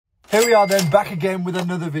Here we are then, back again with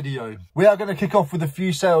another video. We are going to kick off with a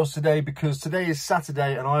few sales today because today is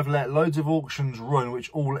Saturday and I've let loads of auctions run which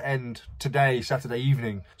all end today, Saturday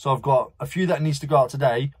evening. So I've got a few that needs to go out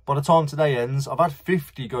today. By the time today ends, I've had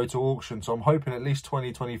 50 go to auction, so I'm hoping at least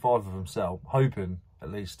 20, 25 of them sell. Hoping, at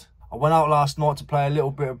least. I went out last night to play a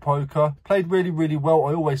little bit of poker. Played really well.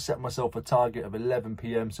 I always set myself a target of 11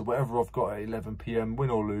 PM, so whatever I've got at 11 PM, win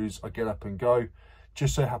or lose, I get up and go.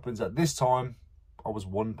 Just so happens at this time, I was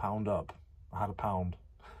 £1 up. I had £1.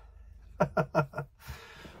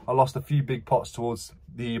 I lost a few big pots towards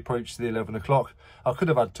the approach to the 11 o'clock. I could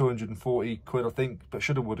have had 240 quid, I think, but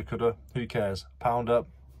shoulda, woulda, coulda. Who cares? £1 up,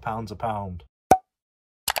 £1's a pound.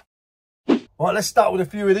 Right, let's start with a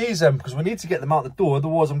few of these then, because we need to get them out the door.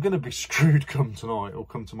 Otherwise, I'm going to be screwed come tonight, or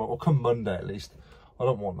come tomorrow, or come Monday at least. I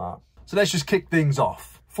don't want that. So let's just kick things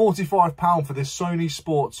off. £45 for this Sony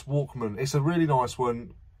Sports Walkman. It's a really nice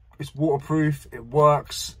one. It's waterproof, it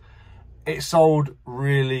works. It sold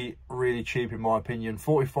really cheap in my opinion.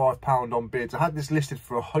 £45 on bids. I had this listed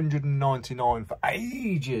for £199 for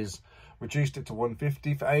ages. Reduced it to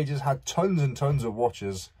 £150 for ages. Had tons and tons of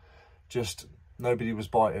watches. Just nobody was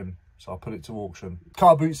biting. So I put it to auction.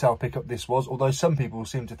 Car boot sale pickup this was, although some people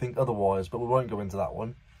seem to think otherwise, but we won't go into that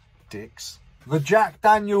one. Dicks. The Jack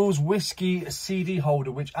Daniel's Whiskey CD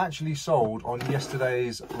holder, which actually sold on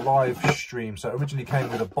yesterday's live stream. So it originally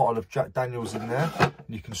came with a bottle of Jack Daniel's in there. And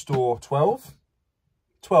you can store 12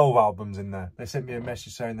 albums in there. They sent me a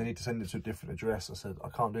message saying they need to send it to a different address. I said, I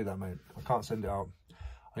can't do that, mate. I can't send it out.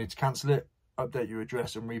 I need to cancel it, update your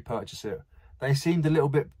address and repurchase it. They seemed a little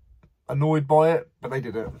bit annoyed by it, but they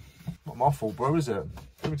did it. Not my fault, bro, is it?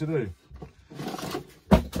 What do we to do?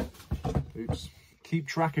 Oops. Keep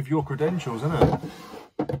track of your credentials, isn't it?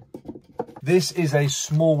 This is a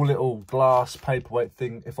small little glass paperweight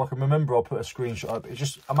thing. If I can remember, I'll put a screenshot up. It's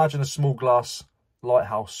just, imagine a small glass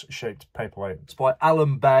lighthouse shaped paperweight. It's by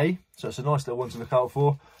Alan Bay, so it's a nice little one to look out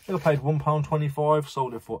for. I think I paid £1.25,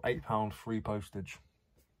 sold it for £8 free postage.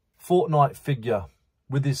 Fortnite figure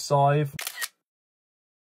with his scythe,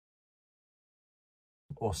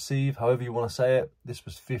 or sieve, however you want to say it. This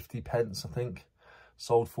was 50p, I think.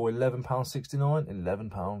 Sold for £11.69,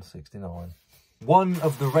 £11.69. One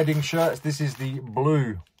of the Reading shirts. This is the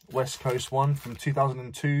blue West Coast one from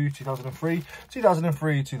 2002, 2003,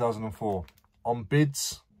 2003, 2004. On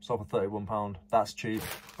bids, sold for £31. That's cheap.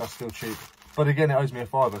 That's still cheap. But again, it owes me a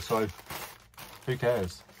fiver, so who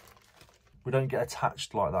cares? We don't get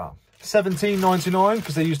attached like that. £17.99,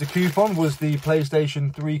 because they used a coupon, was the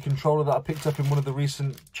PlayStation 3 controller that I picked up in one of the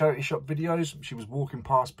recent charity shop videos. She was walking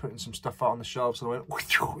past, putting some stuff out on the shelves, and I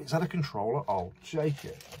went, is that a controller? Oh, shake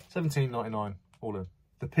it. £17.99, all in.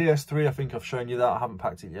 The PS3, I think I've shown you that. I haven't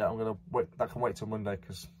packed it yet. I'm going to wait. That can wait till Monday,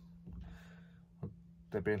 because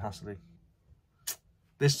they're being hassly.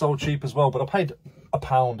 This sold cheap as well, but I paid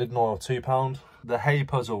 £1, didn't I, or £2. The Hay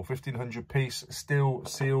Puzzle, 1500 piece, still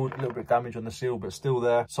sealed, a little bit damage on the seal, but still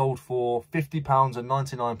there. Sold for £50 and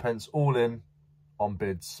 99p, all in, on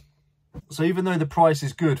bids. So even though the price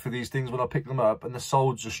is good for these things when I pick them up and the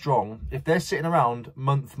solds are strong, if they're sitting around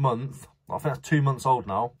month, I think that's 2 months old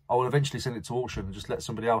now, I will eventually send it to auction and just let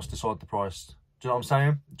somebody else decide the price. Do you know what I'm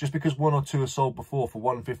saying? Just because one or two are sold before for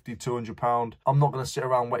 £150, £200, I'm not going to sit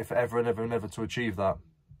around and wait for ever and ever and ever to achieve that.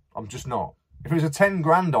 I'm just not. If it was a 10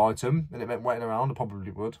 grand item and it meant waiting around, I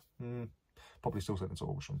probably would. Probably still send it to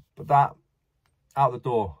auction. But that, out the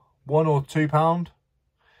door. £1 or £2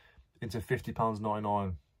 into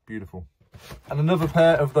 £50.99. Beautiful. And another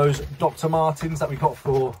pair of those Dr. Martens that we got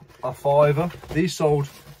for a fiver. These sold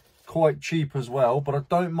quite cheap as well, but I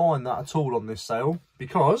don't mind that at all on this sale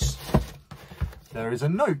because there is a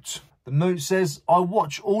note. The note says, I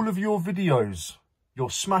watch all of your videos.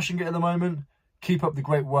 You're smashing it at the moment. Keep up the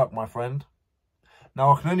great work, my friend.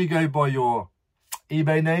 Now, I can only go by your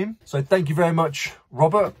eBay name. So thank you very much,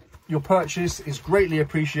 Robert. Your purchase is greatly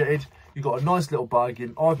appreciated. You got a nice little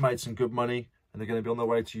bargain. I've made some good money and they're going to be on their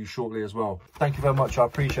way to you shortly as well. Thank you very much. I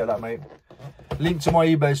appreciate that, mate. Link to my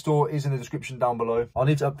eBay store is in the description down below. I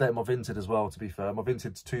need to update my Vinted as well, to be fair. My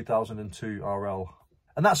Vinted's 2002 RL.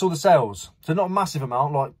 And that's all the sales. So not a massive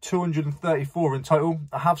amount, like 234 in total.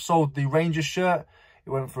 I have sold the Rangers shirt. It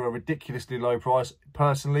went for a ridiculously low price,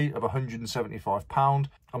 personally, of £175.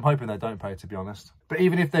 I'm hoping they don't pay, to be honest. But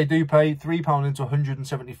even if they do pay, £3 into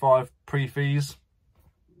 175 pre-fees,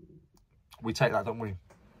 we take that, don't we?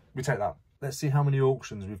 We take that. Let's see how many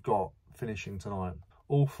auctions we've got finishing tonight.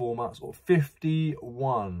 All formats, or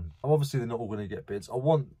 51. Obviously, they're not all going to get bids. I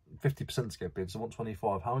want 50% to get bids. I want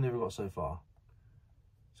 25. How many have we got so far?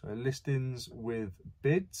 So listings with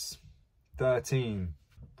bids, 13.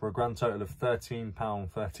 for a grand total of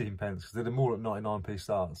 £13.13, because they did them all at 99p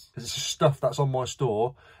starts. Because it's just stuff that's on my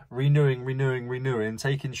store, renewing,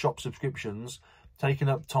 taking shop subscriptions, taking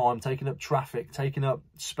up time, taking up traffic, taking up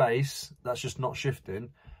space, that's just not shifting.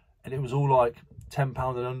 And it was all like £10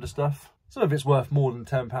 and under stuff. Some of it's worth more than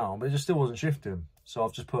 £10, but it just still wasn't shifting. So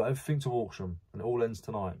I've just put everything to auction, and it all ends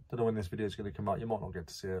tonight. Don't know when this video is going to come out. You might not get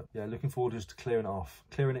to see it. Yeah, looking forward just to clearing it off.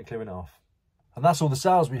 Clearing it off. And that's all the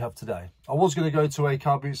sales we have today. I was going to go to a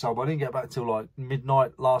car boot sale, but I didn't get back till like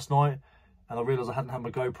midnight last night. And I realised I hadn't had my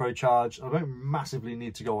GoPro charged. I don't massively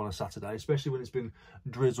need to go on a Saturday, especially when it's been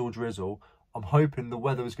drizzle. I'm hoping the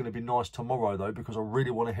weather is going to be nice tomorrow though, because I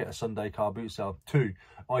really want to hit a Sunday car boot sale. 2,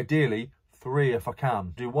 ideally 3 if I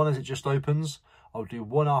can. Do one as it just opens. I'll do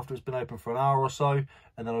one after it's been open for an hour or so,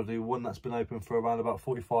 and then I'll do one that's been open for around about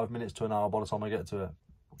 45 minutes to an hour by the time I get to it.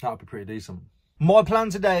 That'd be pretty decent. My plan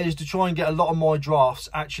today is to try and get a lot of my drafts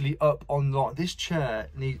actually up on, like, this chair.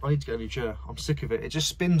 I need to get a new chair. I'm sick of it. It just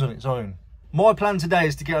spins on its own. My plan today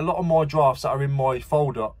is to get a lot of my drafts that are in my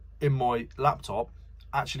folder in my laptop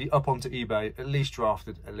actually up onto eBay, at least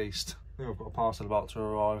drafted, at least. I think I've got a parcel about to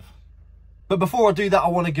arrive. But before I do that, I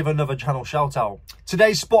want to give another channel shout out.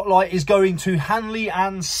 Today's spotlight is going to Hanley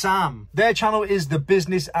and Sam. Their channel is the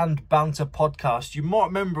Business and Banter Podcast. You might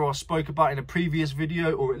remember I spoke about in a previous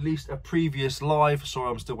video, or at least a previous live. Sorry,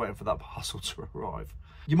 I'm still waiting for that parcel to arrive.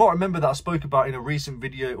 You might remember that I spoke about in a recent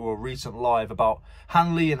video or a recent live about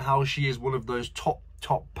Hanley and how she is one of those top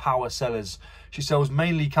power sellers. She sells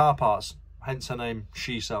mainly car parts, hence her name,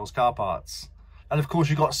 She Sells Car Parts. And of course,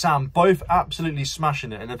 you've got Sam, both absolutely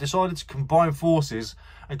smashing it. And they've decided to combine forces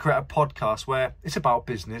and create a podcast where it's about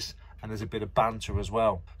business and there's a bit of banter as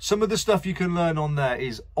well. Some of the stuff you can learn on there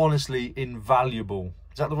is honestly invaluable.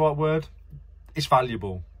 Is that the right word? It's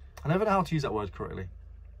valuable. I never know how to use that word correctly.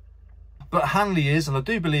 But Hanley is, and I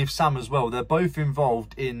do believe Sam as well, they're both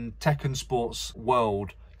involved in tech and sports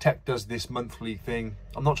world. Tech does this monthly thing.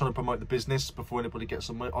 I'm not trying to promote the business before anybody gets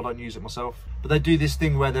some money. I don't use it myself. But they do this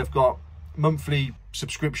thing where they've got monthly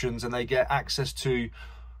subscriptions and they get access to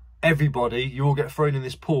everybody. You all get thrown in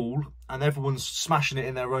this pool and everyone's smashing it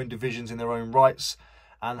in their own divisions, in their own rights.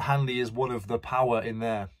 And Hanley is one of the power in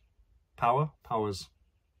there. Powers.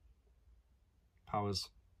 I'm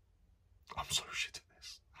so shit at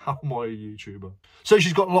this. How am I a YouTuber? So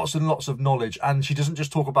she's got lots and lots of knowledge, and she doesn't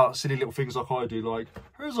just talk about silly little things like I do, like,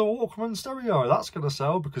 here's a Walkman stereo, that's going to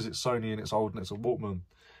sell because it's Sony and it's old and it's a Walkman.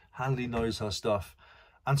 Hanley knows her stuff.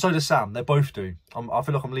 And so does Sam. They both do. I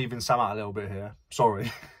feel like I'm leaving Sam out a little bit here.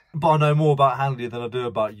 Sorry. But I know more about Hanley than I do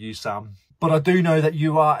about you, Sam. But I do know that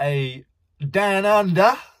you are a down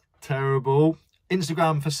under. Terrible.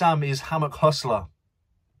 Instagram for Sam is Hammock Hustler.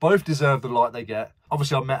 Both deserve the like they get.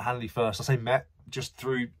 Obviously, I met Hanley first. I say met just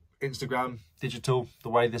through Instagram, digital, the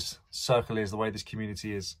way this circle is, the way this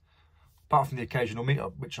community is. Apart from the occasional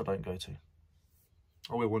meetup, which I don't go to.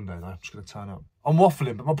 I will one day though, I'm just going to turn up. I'm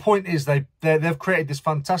waffling, but my point is they've created this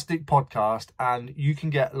fantastic podcast and you can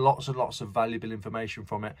get lots and lots of valuable information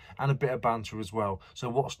from it and a bit of banter as well. So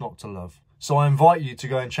what's not to love? So I invite you to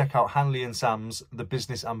go and check out Hanley and Sam's The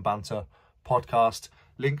Business and Banter Podcast.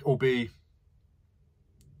 Link will be...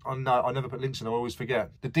 Oh no, I never put links in, I always forget.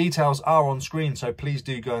 The details are on screen, so please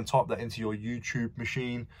do go and type that into your YouTube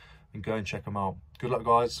machine and go and check them out. Good luck,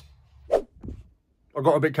 guys. I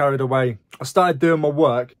got a bit carried away. I started doing my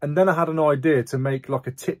work and then I had an idea to make like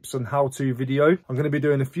a tips and how-to video. I'm going to be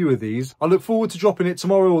doing a few of these. I look forward to dropping it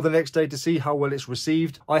tomorrow or the next day to see how well it's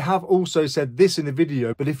received. I have also said this in the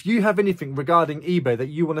video, but if you have anything regarding eBay that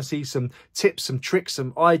you want to see some tips, some tricks,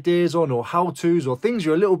 some ideas on, or how-tos, or things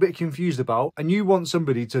you're a little bit confused about, and you want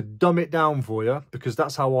somebody to dumb it down for you, because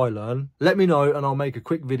that's how I learn, let me know and I'll make a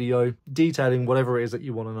quick video detailing whatever it is that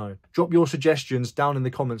you want to know. Drop your suggestions down in the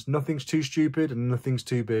comments. Nothing's too stupid and nothing's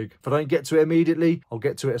too big. If I don't get to it immediately, I'll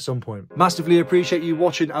get to it at some point. Massively appreciate you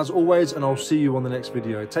watching as always, and I'll see you on the next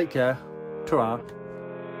video. Take care. Ta-ra.